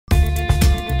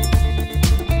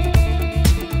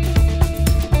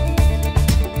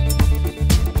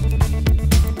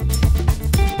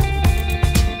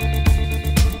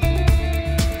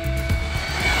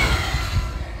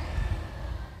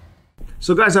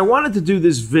So guys, I wanted to do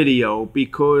this video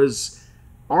because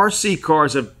RC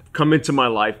cars have come into my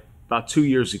life about 2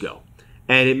 years ago.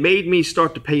 And it made me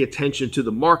start to pay attention to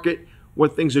the market,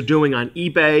 what things are doing on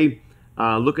eBay,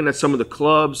 looking at some of the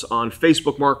clubs on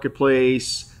Facebook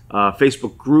Marketplace,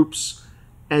 Facebook groups,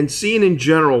 and seeing in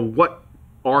general what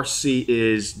RC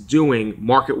is doing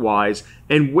market-wise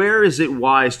and where is it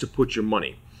wise to put your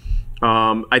money.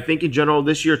 I think in general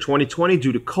this year, 2020,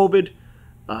 due to COVID,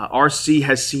 RC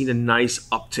has seen a nice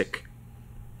uptick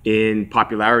in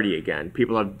popularity again.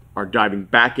 People are diving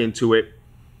back into it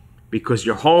because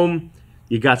you're home,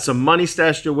 you got some money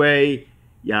stashed away,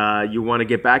 you want to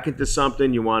get back into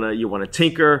something, you want to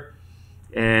tinker,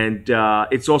 and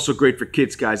it's also great for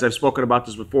kids, guys. I've spoken about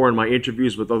this before in my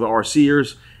interviews with other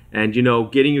RCers, and you know,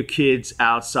 getting your kids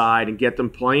outside and get them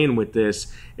playing with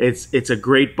this, it's a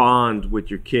great bond with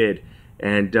your kid.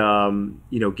 And,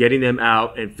 you know, getting them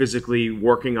out and physically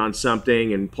working on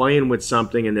something and playing with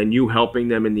something and then you helping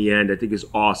them in the end, I think is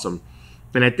awesome.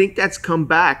 And I think that's come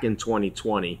back in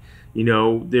 2020. You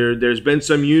know, there's been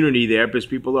some unity there because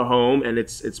people are home and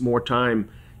it's more time,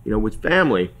 you know, with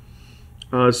family.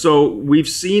 So we've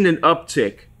seen an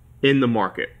uptick in the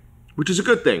market, which is a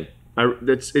good thing.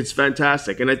 It's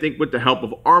fantastic. And I think with the help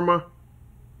of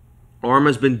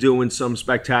Arrma's been doing some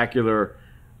spectacular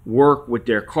work with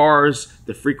their cars,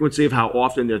 the frequency of how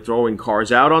often they're throwing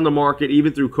cars out on the market.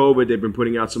 Even through COVID, they've been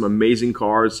putting out some amazing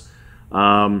cars.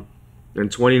 In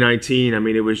 2019, I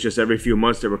mean, it was just every few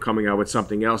months they were coming out with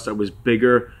something else that was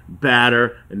bigger,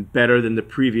 badder, and better than the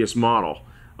previous model.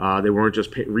 They weren't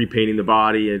just repainting the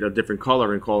body in a different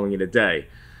color and calling it a day.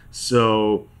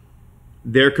 So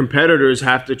their competitors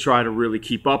have to try to really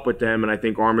keep up with them, and I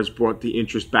think Arrma's brought the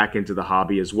interest back into the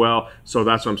hobby as well. So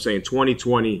that's what I'm saying.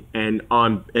 2020 and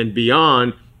on and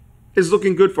beyond is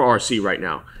looking good for RC right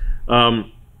now.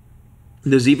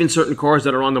 There's even certain cars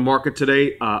that are on the market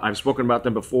today. I've spoken about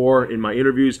them before in my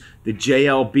interviews. The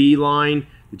JLB line,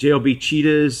 the JLB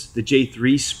Cheetahs, the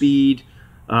J3 Speed.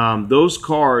 Those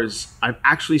cars I've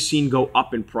actually seen go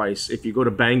up in price if you go to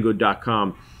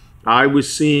banggood.com. I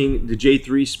was seeing the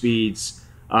J3 Speeds.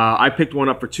 I picked one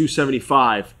up for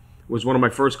 $275. It was one of my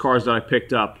first cars that I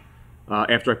picked up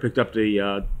after I picked up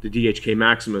the DHK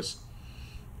Maximus.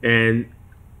 And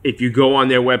if you go on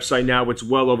their website now, it's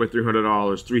well over $300,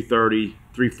 $330,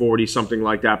 $340, something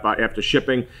like that after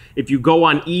shipping. If you go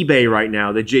on eBay right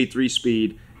now, the J3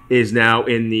 Speed is now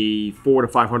in the $400 to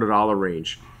 $500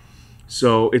 range.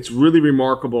 So it's really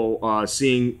remarkable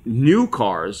seeing new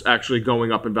cars actually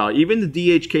going up in value. Even the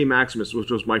DHK Maximus, which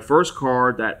was my first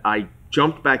car that I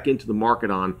jumped back into the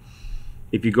market on.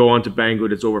 If you go on to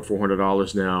Banggood, it's over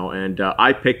 $400 now. And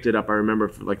I picked it up, I remember,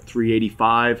 for like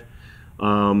 $385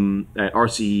 at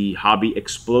RC Hobby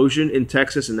Explosion in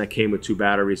Texas. And that came with 2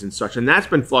 batteries and such. And that's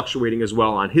been fluctuating as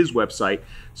well on his website.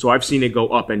 So I've seen it go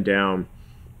up and down.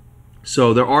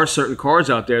 So there are certain cars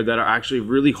out there that are actually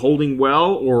really holding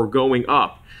well or going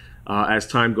up as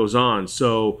time goes on.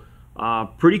 So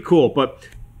pretty cool. But,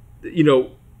 you know,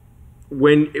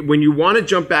 when you want to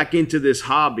jump back into this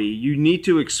hobby, you need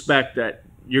to expect that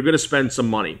you're going to spend some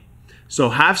money. So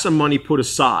have some money put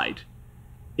aside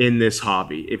in this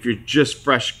hobby if you're just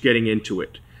fresh getting into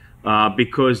it.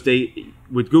 Because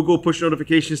with Google push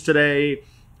notifications today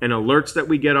and alerts that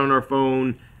we get on our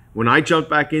phone, when I jumped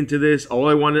back into this, all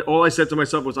I said to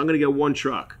myself was, I'm going to get one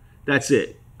truck. That's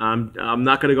it. I'm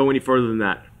not going to go any further than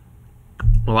that.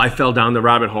 Well, I fell down the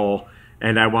rabbit hole,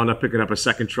 and I wound up picking up a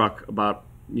second truck about,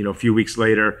 you know, a few weeks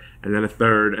later, and then a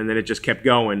third, and then it just kept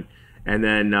going. And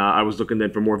then I was looking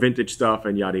then for more vintage stuff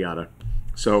and yada yada.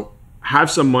 So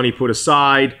have some money put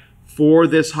aside for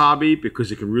this hobby because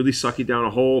it can really suck you down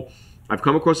a hole. I've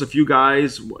come across a few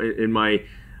guys in my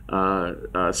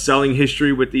selling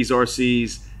history with these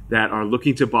RCs that are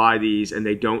looking to buy these and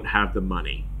they don't have the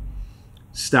money.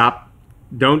 Stop.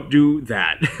 Don't do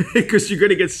that because you're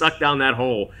going to get sucked down that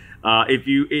hole. If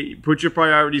you put your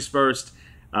priorities first,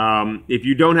 if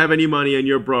you don't have any money and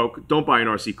you're broke, don't buy an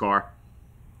RC car.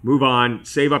 Move on.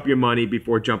 Save up your money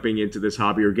before jumping into this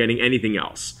hobby or getting anything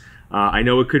else. I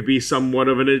know it could be somewhat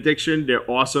of an addiction.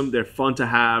 They're awesome. They're fun to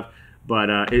have, but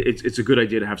it's a good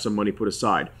idea to have some money put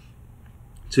aside.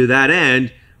 To that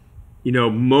end, you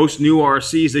know, most new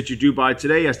RCs that you do buy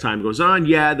today, as time goes on,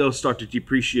 yeah, they'll start to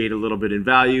depreciate a little bit in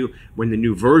value. When the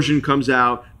new version comes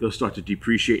out, they'll start to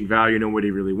depreciate in value. Nobody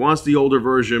really wants the older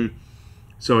version,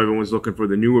 so everyone's looking for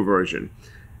the newer version.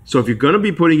 So if you're going to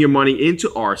be putting your money into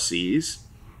RCs,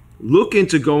 look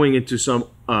into going into some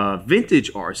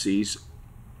vintage RCs.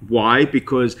 Why?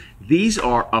 Because these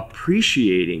are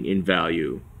appreciating in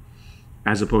value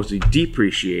as opposed to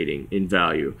depreciating in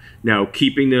value. Now,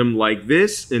 keeping them like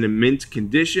this in a mint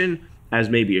condition as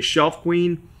maybe a shelf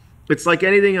queen. It's like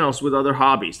anything else with other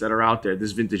hobbies that are out there.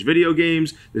 There's vintage video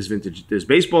games, there's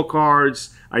baseball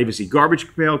cards. I even see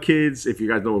garbage pail kids. If you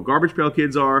guys know what garbage pail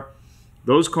kids are,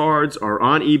 those cards are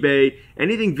on eBay.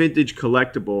 Anything vintage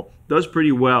collectible does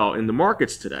pretty well in the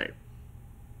markets today.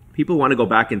 People want to go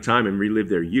back in time and relive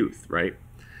their youth, right?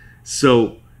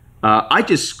 So I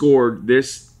just scored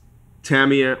this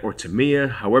Tamiya or Tamiya,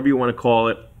 however you want to call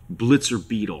it, Blitzer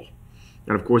Beetle.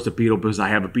 And of course the Beetle, because I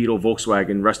have a Beetle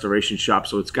Volkswagen restoration shop,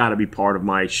 so it's got to be part of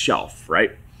my shelf,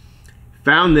 right?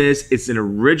 Found this. It's an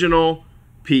original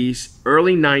piece,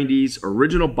 early 90s,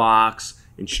 original box,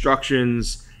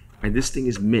 instructions, and this thing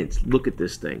is mint. Look at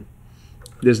this thing.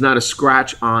 There's not a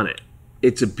scratch on it.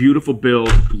 It's a beautiful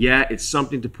build. Yeah, it's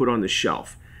something to put on the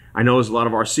shelf. I know there's a lot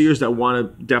of RCers that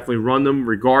want to definitely run them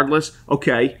regardless.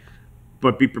 Okay,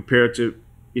 but be prepared to,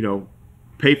 you know,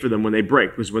 pay for them when they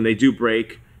break, because when they do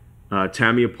break,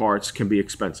 Tamiya parts can be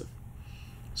expensive.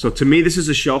 So to me, this is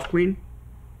a shelf queen.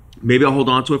 Maybe I'll hold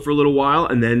on to it for a little while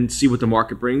and then see what the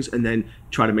market brings and then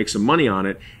try to make some money on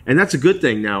it. And that's a good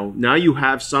thing now. Now you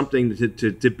have something to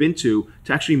dip into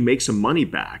to actually make some money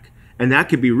back. And that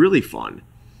could be really fun.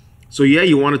 So yeah,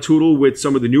 you want to tootle with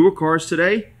some of the newer cars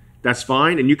today, that's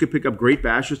fine. And you could pick up great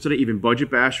bashers today, even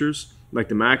budget bashers like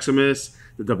the Maximus,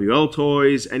 the WL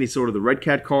toys, any sort of the Red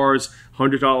Cat cars,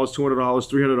 $100, $200,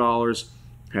 $300.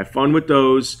 Have fun with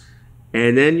those.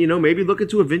 And then, you know, maybe look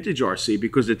into a vintage RC,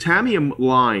 because the Tamiya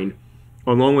line,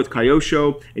 along with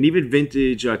Kyosho and even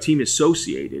vintage Team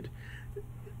Associated,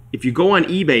 if you go on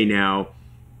eBay now,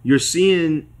 you're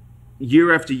seeing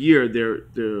year after year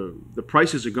the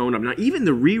prices are going up. Now, even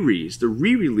the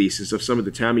re-releases of some of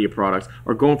the Tamiya products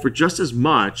are going for just as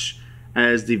much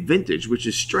as the vintage, which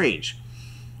is strange.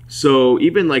 So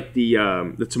even like the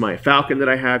Tamiya Falcon that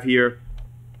I have here,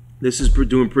 this is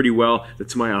doing pretty well. The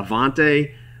Tamiya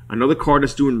Avante, another car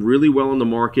that's doing really well in the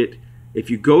market.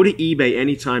 If you go to eBay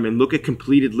anytime and look at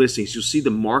completed listings, you'll see the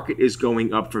market is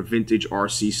going up for vintage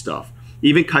RC stuff.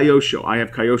 Even Kyosho. I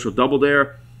have Kyosho Double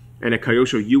Dare and a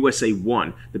Kyosho USA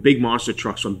 1, the big monster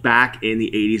trucks from back in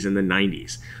the 80s and the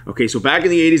 90s. Okay, so back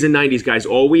in the 80s and 90s, guys,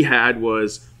 all we had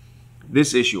was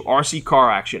this issue, RC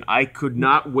Car Action. I could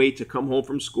not wait to come home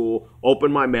from school,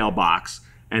 open my mailbox,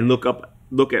 and look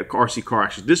at RC Car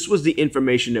Action. This was the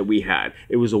information that we had.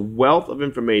 It was a wealth of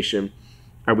information.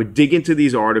 I would dig into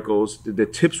these articles. The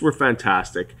tips were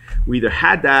fantastic. We either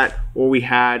had that or we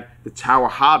had the Tower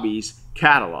Hobbies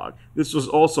catalog. This was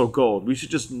also gold. We should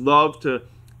just love to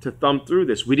thumb through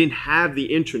this. We didn't have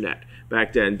the internet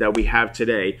back then that we have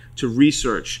today to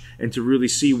research and to really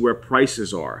see where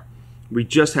prices are. We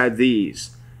just had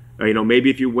these. You know, maybe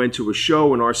if you went to a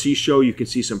show, an RC show, you can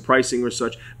see some pricing or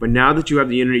such. But now that you have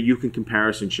the internet, you can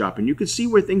comparison shop and you can see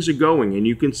where things are going, and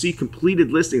you can see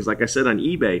completed listings, like I said, on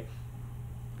eBay,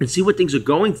 and see what things are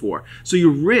going for. So your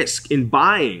risk in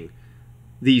buying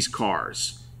these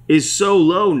cars is so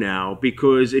low now,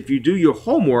 because if you do your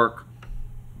homework,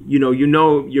 you know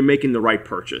you're making the right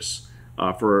purchase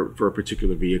for a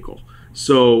particular vehicle.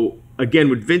 So again,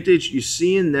 with vintage, you're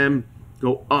seeing them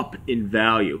go up in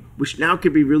value, which now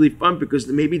could be really fun, because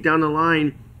maybe down the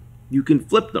line you can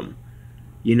flip them,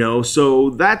 you know.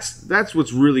 So that's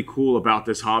what's really cool about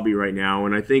this hobby right now.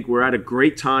 And I think we're at a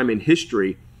great time in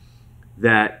history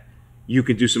that you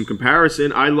can do some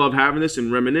comparison. I love having this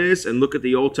and reminisce and look at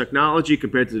the old technology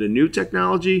compared to the new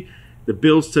technology. The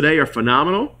builds today are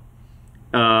phenomenal,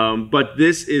 but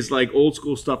this is like old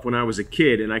school stuff when I was a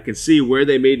kid, and I can see where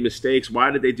they made mistakes.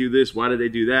 Why did they do this? Why did they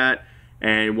do that?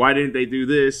 And why didn't they do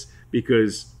this?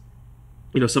 Because,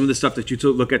 you know, some of the stuff that you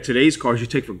look at today's cars, you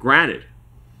take for granted.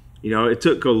 You know, it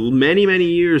took many, many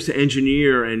years to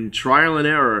engineer and trial and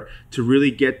error to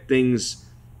really get things,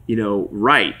 you know,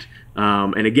 right.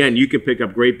 And again, you can pick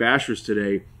up great bashers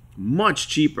today much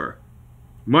cheaper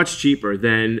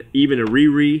than even a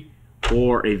Riri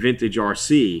or a vintage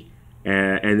RC.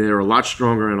 And they're a lot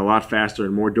stronger and a lot faster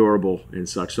and more durable and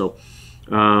such. So,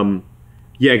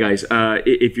 yeah, guys,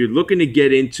 if you're looking to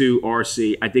get into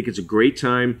RC, I think it's a great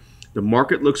time. The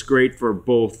market looks great for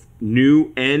both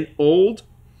new and old.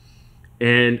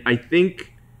 And I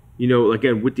think, you know,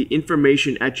 again, with the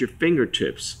information at your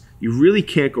fingertips, you really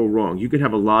can't go wrong. You can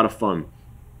have a lot of fun.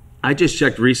 I just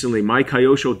checked recently my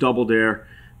Kyosho Double Dare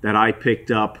that I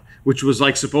picked up, which was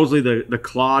like supposedly the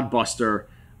Clodbuster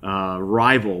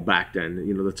rival back then.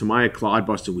 You know, the Tamiya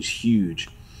Clodbuster was huge.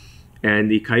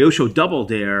 And the Kyosho Double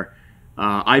Dare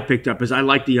I picked up as I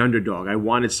liked the underdog. I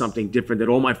wanted something different that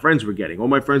all my friends were getting. All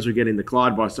my friends were getting the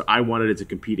Clodbuster. I wanted it to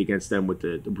compete against them with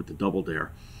the Double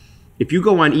Dare. If you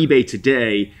go on eBay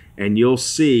today and you'll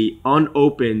see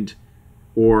unopened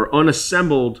or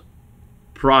unassembled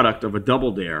product of a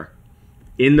Double Dare,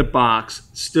 in the box,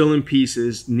 still in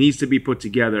pieces, needs to be put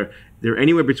together. They're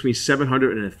anywhere between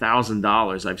 $700 and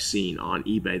 $1,000 I've seen on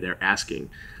eBay. They're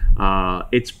asking.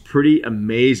 It's pretty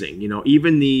amazing. You know,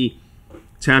 even the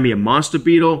Tamiya Monster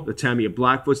Beetle, the Tamiya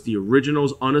Blackfoots, the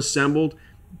originals unassembled,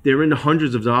 they're in the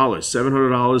hundreds of dollars,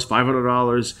 $700,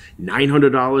 $500,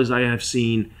 $900 I have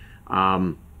seen.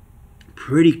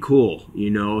 Pretty cool,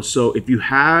 you know. So if you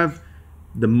have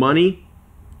the money,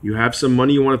 you have some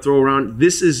money you want to throw around,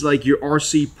 this is like your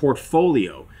RC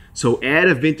portfolio. So add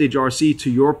a vintage RC to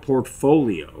your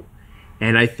portfolio,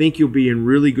 and I think you'll be in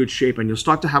really good shape, and you'll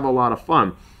start to have a lot of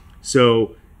fun.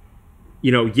 So,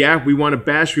 you know, yeah, we want to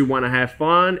bash, we want to have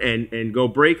fun and go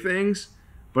break things,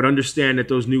 but understand that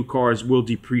those new cars will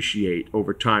depreciate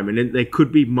over time, and then they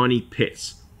could be money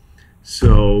pits.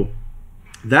 So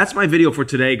that's my video for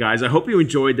today, guys. I hope you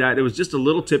enjoyed that. It was just a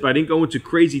little tip. I didn't go into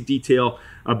crazy detail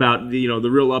about the, you know,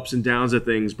 the real ups and downs of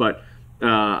things, but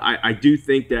I do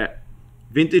think that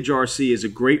vintage RC is a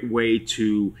great way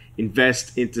to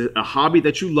invest into a hobby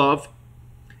that you love,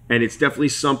 and it's definitely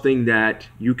something that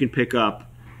you can pick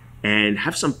up and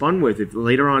have some fun with. If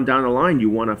later on down the line you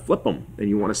want to flip them and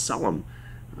you want to sell them,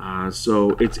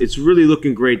 so it's really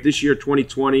looking great this year,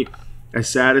 2020. As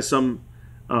sad as some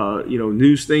you know,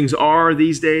 news things are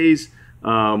these days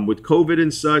with COVID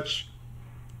and such,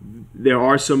 there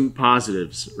are some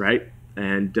positives, right?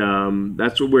 And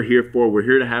that's what we're here for. We're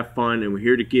here to have fun, and we're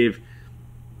here to give,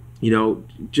 you know,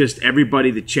 just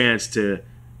everybody the chance to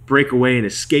break away and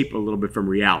escape a little bit from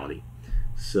reality.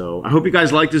 So I hope you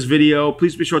guys like this video.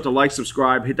 Please be sure to like,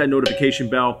 subscribe, hit that notification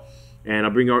bell, and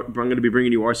I'm going to be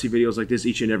bringing you RC videos like this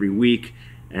each and every week.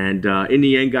 And in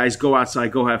the end, guys, go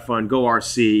outside, go have fun, go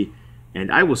RC,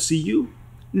 and I will see you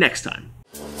next time.